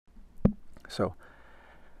So,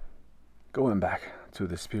 going back to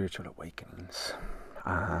the spiritual awakenings,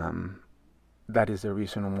 um, that is the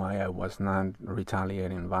reason why I was not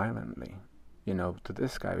retaliating violently, to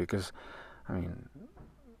this guy, because, I mean,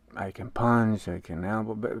 I can punch, I can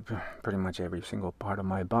elbow, but pretty much every single part of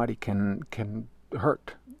my body can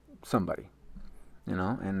hurt somebody,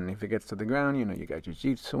 and if it gets to the ground, you got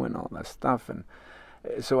jiu-jitsu and all that stuff, and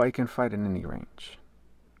so I can fight in any range.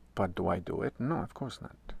 But do I do it? No, of course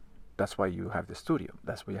not. That's why you have the studio.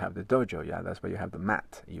 That's why you have the dojo. Yeah, that's why you have the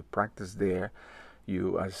mat. You practice there.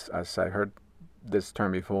 You, as I heard this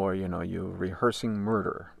term before, you rehearsing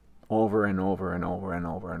murder over and over and over and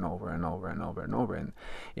over and over and over and over and over.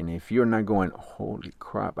 And if you're not going, holy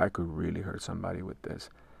crap, I could really hurt somebody with this,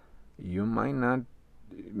 you might not,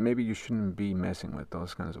 maybe you shouldn't be messing with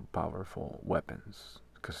those kinds of powerful weapons,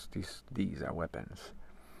 because these are weapons,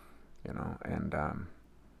 and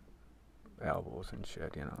elbows and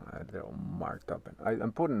shit, they're all marked up. And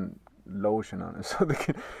I'm putting lotion on it so they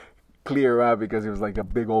can clear up, because it was like a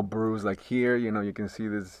big old bruise. Like here, you can see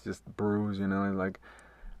this just bruise, and like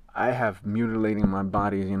I have mutilating my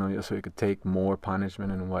body, just so you could take more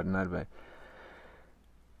punishment and whatnot. But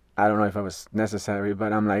I don't know if it was necessary,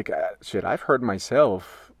 but I'm like, shit, I've hurt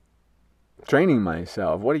myself training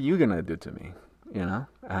myself. What are you gonna do to me?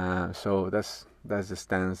 So that's the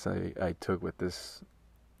stance I took with this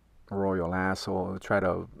royal asshole. Try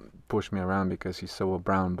to push me around because he's so a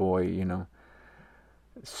brown boy,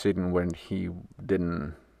 sitting when he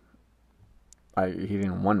didn't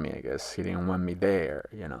want me, I guess. He didn't want me there,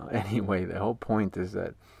 Anyway, the whole point is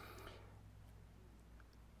that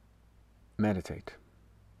meditate.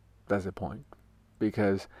 That's the point.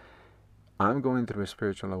 Because I'm going through a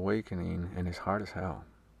spiritual awakening and it's hard as hell.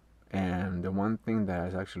 And the one thing that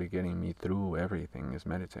is actually getting me through everything is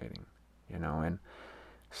meditating, and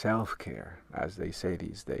self-care, as they say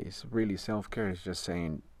these days. Really, self-care is just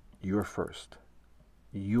saying you're first.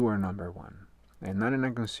 You are number one. And not in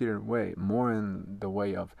a considered way, more in the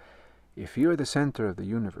way of, if you're the center of the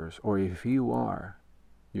universe, or if you are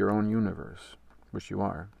your own universe, which you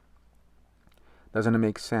are, doesn't it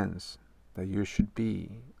make sense that you should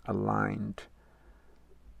be aligned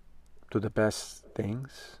to the best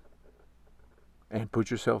things? And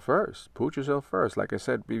put yourself first. Put yourself first. Like I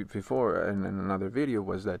said before in another video,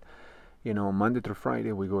 was that, Monday through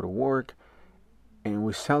Friday we go to work, and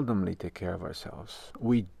we seldomly take care of ourselves.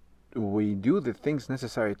 We do the things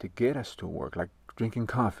necessary to get us to work, like drinking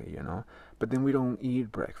coffee, but then we don't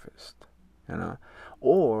eat breakfast,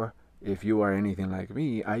 Or if you are anything like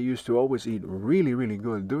me, I used to always eat really, really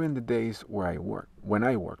good during the days when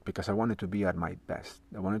I work, because I wanted to be at my best.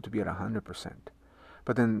 I wanted to be at 100%.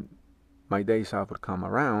 But then my days off would come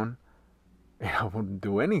around, and I wouldn't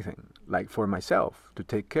do anything, like for myself, to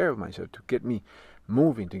take care of myself, to get me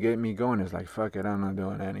moving, to get me going. It's like, fuck it, I'm not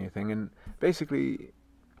doing anything. And basically,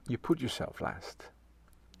 you put yourself last.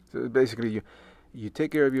 So basically, you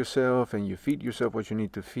take care of yourself, and you feed yourself what you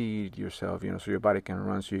need to feed yourself, so your body can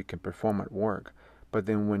run, so you can perform at work. But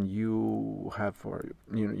then when you have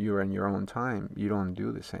you're in your own time, you don't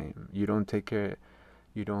do the same. You don't take care.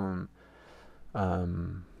 You don't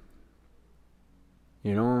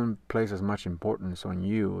place as much importance on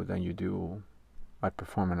you than you do at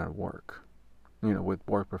performing at work, with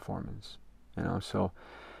work performance, so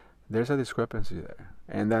there's a discrepancy there.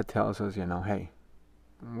 And that tells us, hey,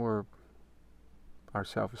 our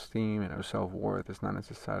self-esteem and our self-worth is not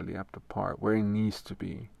necessarily up to par where it needs to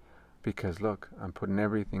be, because look, I'm putting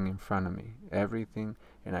everything in front of me, everything,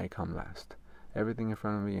 and I come last. Everything in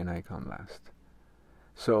front of me, and I come last.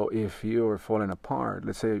 So if you're falling apart,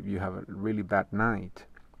 let's say you have a really bad night,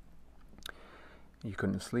 you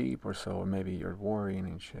couldn't sleep or so, or maybe you're worrying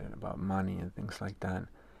and shit about money and things like that,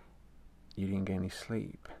 you didn't get any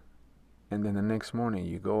sleep, and then the next morning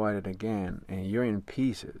you go at it again, and you're in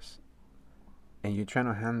pieces, and you're trying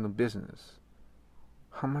to handle business,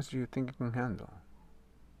 how much do you think you can handle?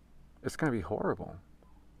 It's going to be horrible.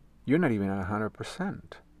 You're not even at 100%.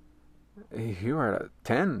 You're at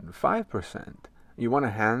 10, 5%. You want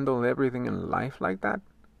to handle everything in life like that?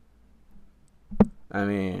 I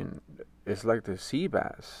mean, it's like the sea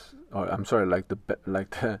bass, or I'm sorry, like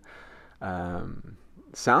the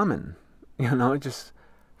salmon, just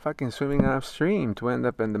fucking swimming upstream to end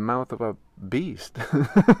up in the mouth of a beast.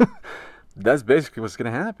 That's basically what's gonna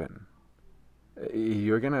happen.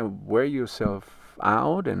 You're gonna wear yourself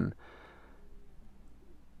out, and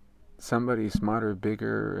somebody smarter,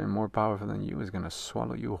 bigger, and more powerful than you is gonna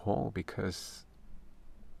swallow you whole, because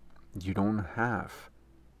you don't have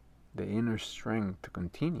the inner strength to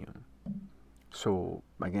continue. So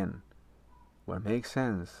again, what makes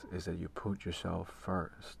sense is that you put yourself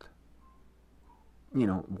first.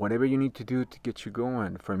 whatever you need to do to get you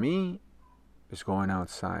going. For me, it's going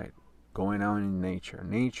outside, going out in nature.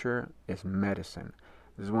 Nature is medicine.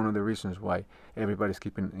 This is one of the reasons why everybody's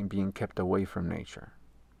being kept away from nature.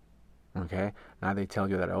 Okay? Now they tell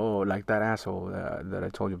you that, oh, like that asshole that I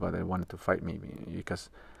told you about that wanted to fight me because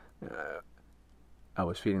I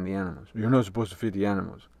was feeding the animals. You're not supposed to feed the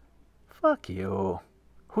animals. Fuck you.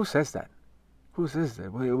 Who says that? Who says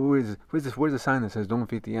that? Where's the sign that says don't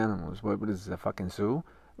feed the animals? What is this, a fucking zoo?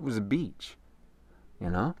 It was a beach.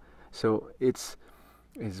 So it's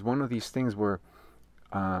one of these things where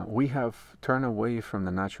we have turned away from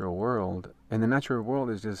the natural world, and the natural world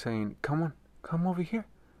is just saying, come on, come over here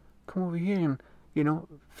and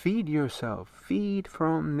feed yourself, feed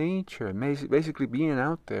from nature. Basically being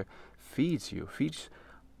out there feeds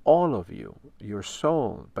all of you, your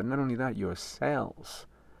soul, but not only that, your cells.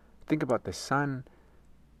 Think about the sun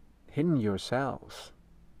hitting your cells.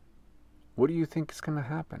 What do you think is going to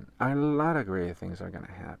happen? A lot of great things are going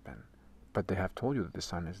to happen, but they have told you that the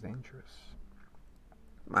sun is dangerous.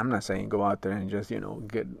 I'm not saying go out there and just,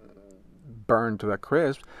 get burned to a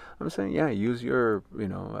crisp. I'm saying, use your,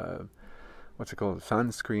 what's it called,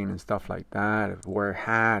 sunscreen and stuff like that. Wear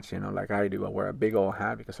hats, like I do. I wear a big old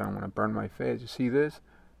hat because I don't want to burn my face. You see this?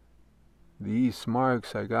 These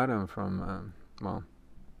marks, I got them from,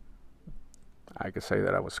 I could say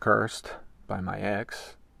that I was cursed by my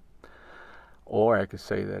ex. Or I could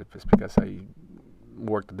say that it's because I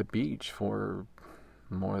worked at the beach for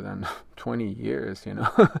more than 20 years,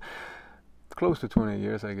 close to 20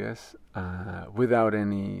 years, I guess, without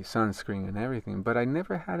any sunscreen and everything. But I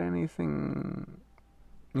never had anything,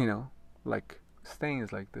 like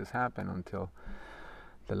stains like this happen until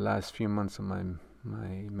the last few months of my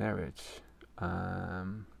marriage.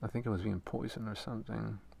 I think I was being poisoned or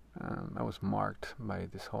something. I was marked by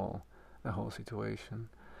the whole situation.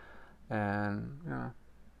 And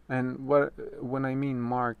when I mean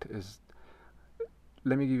marked is,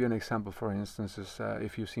 let me give you an example. For instance, is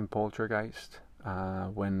if you've seen Poltergeist,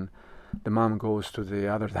 when the mom goes to the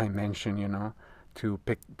other dimension, to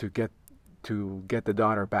get the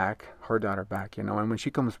daughter back, her daughter back, and when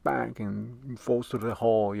she comes back and falls through the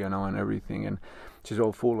hole, and everything, and she's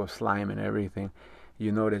all full of slime and everything,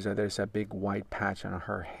 you notice that there's a big white patch on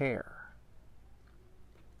her hair.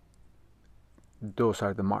 Those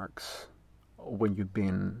are the marks when you've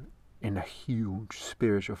been in a huge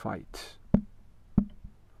spiritual fight.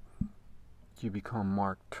 You become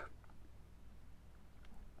marked.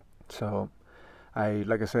 So,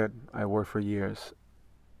 like I said, I worked for years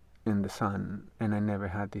in the sun, and I never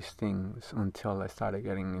had these things until I started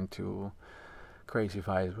getting into crazy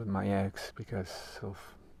fights with my ex because of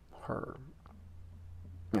her,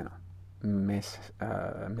 missteps.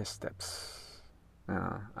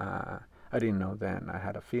 I didn't know then. I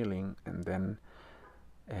had a feeling, and then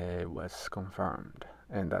it was confirmed,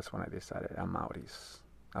 and that's when I decided I'm outies.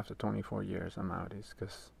 After 24 years, I'm outies,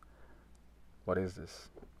 because what is this?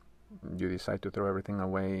 You decide to throw everything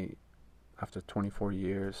away after 24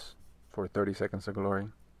 years for 30 seconds of glory?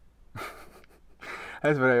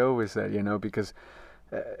 That's what I always said, because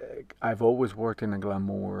I've always worked in a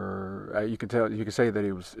glamour. You could say that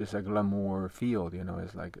it's a glamour field.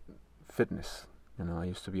 It's like fitness. I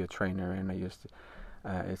used to be a trainer, and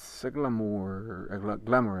it's a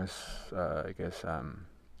glamorous, I guess,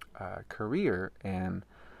 career. And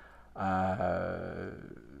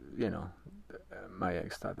my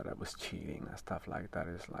ex thought that I was cheating and stuff like that.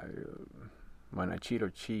 It's like, when a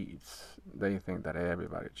cheater cheats, they think that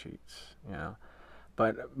everybody cheats,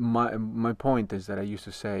 But my point is that I used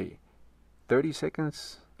to say, 30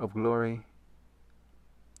 seconds of glory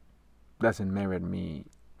doesn't merit me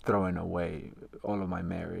throwing away all of my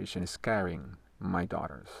marriage and scaring my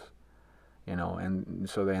daughters, and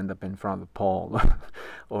so they end up in front of the pole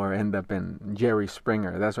or end up in Jerry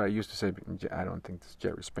Springer. That's what I used to say. I don't think it's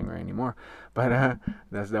Jerry Springer anymore, but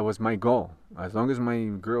that was my goal. As long as my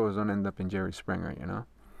girls don't end up in Jerry Springer,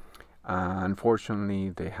 unfortunately,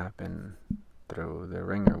 they happen through the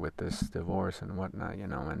ringer with this divorce and whatnot,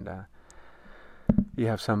 and you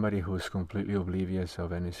have somebody who's completely oblivious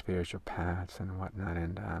of any spiritual paths and whatnot,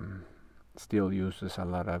 and still uses a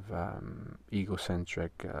lot of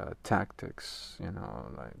egocentric tactics,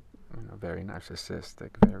 very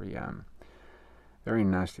narcissistic, very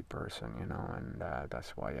nasty person, and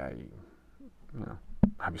that's why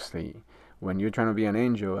obviously, when you're trying to be an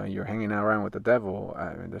angel and you're hanging around with the devil,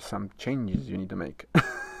 there's some changes you need to make.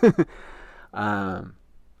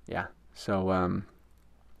 So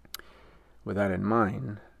with that in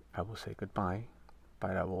mind, I will say goodbye,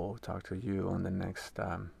 but I will talk to you on the next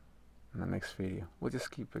video. We'll just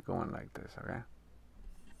keep it going like this, okay?